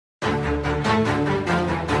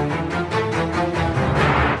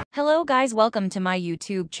Hello guys, welcome to my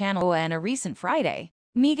YouTube channel. And a recent Friday,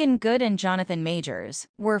 Meagan Good and Jonathan Majors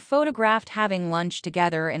were photographed having lunch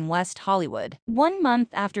together in West Hollywood, 1 month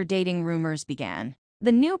after dating rumors began.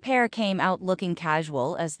 The new pair came out looking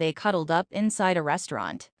casual as they cuddled up inside a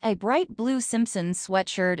restaurant. A bright blue Simpsons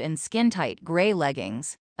sweatshirt and skin-tight gray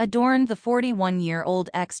leggings adorned the 41-year-old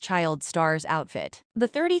ex-child star's outfit. The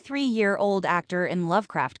 33-year-old actor in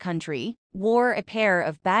Lovecraft Country wore a pair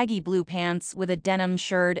of baggy blue pants with a denim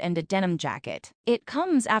shirt and a denim jacket. It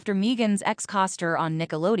comes after Meagan's ex-co-star on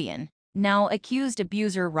Nickelodeon, now accused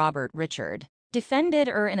abuser Robert Richard, defended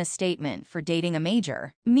her in a statement for dating a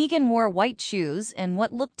major. Meagan wore white shoes and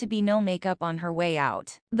what looked to be no makeup on her way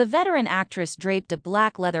out. The veteran actress draped a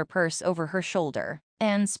black leather purse over her shoulder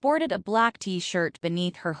and sported a black t-shirt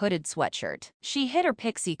beneath her hooded sweatshirt. She hid her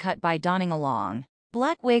pixie cut by donning a long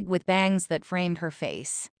black wig with bangs that framed her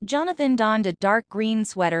face. Jonathan donned a dark green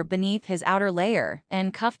sweater beneath his outer layer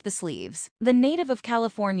and cuffed the sleeves. The native of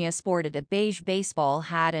California sported a beige baseball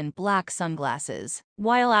hat and black sunglasses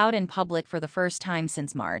while out in public for the first time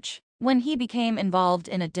since March, when he became involved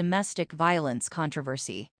in a domestic violence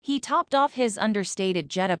controversy. He topped off his understated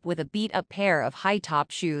getup with a beat-up pair of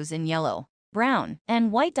high-top shoes in yellow, brown,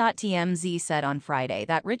 and white. TMZ said on Friday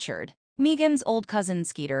that Richard, Meagan's old cousin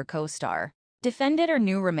Skeeter co-star, defended her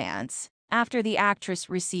new romance after the actress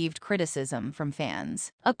received criticism from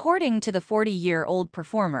fans. According to the 40-year-old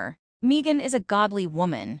performer, Meagan is a godly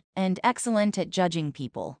woman and excellent at judging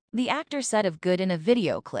people. The actor said of Good in a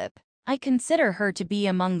video clip, "I consider her to be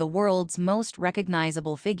among the world's most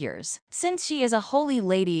recognizable figures, since she is a holy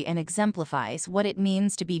lady and exemplifies what it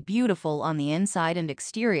means to be beautiful on the inside and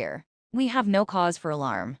exterior. We have no cause for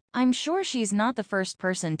alarm. I'm sure she's not the first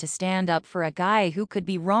person to stand up for a guy who could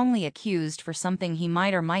be wrongly accused for something he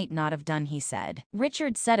might or might not have done," he said.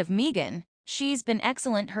 Richard said of Meagan, "She's been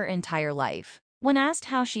excellent her entire life." When asked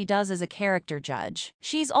how she does as a character judge,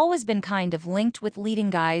 "She's always been kind of linked with leading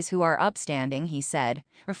guys who are upstanding," he said,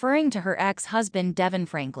 referring to her ex-husband Devin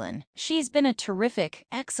Franklin. "She's been a terrific,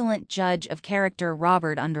 excellent judge of character,"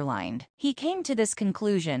 Robert underlined. He came to this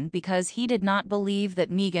conclusion because he did not believe that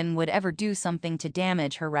Meagan would ever do something to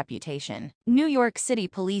damage her reputation. New York City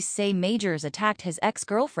police say Majors attacked his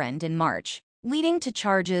ex-girlfriend in March, leading to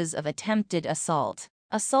charges of attempted assault,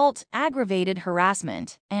 aggravated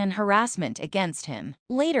harassment, and harassment against him.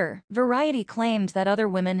 Later, Variety claimed that other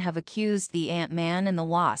women have accused the Ant-Man and the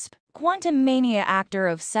Wasp, Quantumania actor,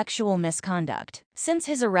 of sexual misconduct. Since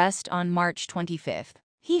his arrest on March 25,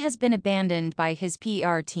 he has been abandoned by his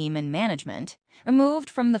PR team and management, removed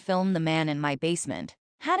from the film The Man in My Basement,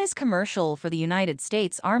 had his commercial for the United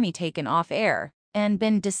States Army taken off air, and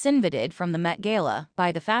been disinvited from the Met Gala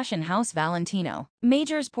by the fashion house Valentino.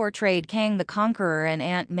 Majors portrayed Kang the Conqueror in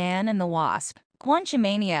Ant-Man and the Wasp,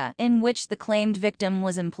 Quantumania, in which the claimed victim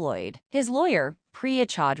was employed. His lawyer, Priya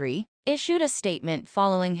Chaudhry, issued a statement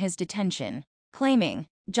following his detention, claiming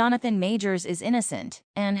Jonathan Majors is innocent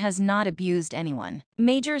and has not abused anyone.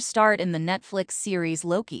 Majors starred in the Netflix series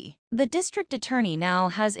Loki. The district attorney now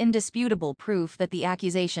has indisputable proof that the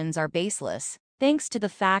accusations are baseless. "Thanks to the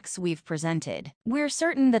facts we've presented, we're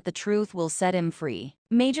certain that the truth will set him free."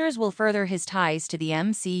 Majors will further his ties to the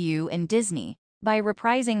MCU and Disney by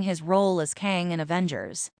reprising his role as Kang in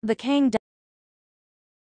Avengers: The Kang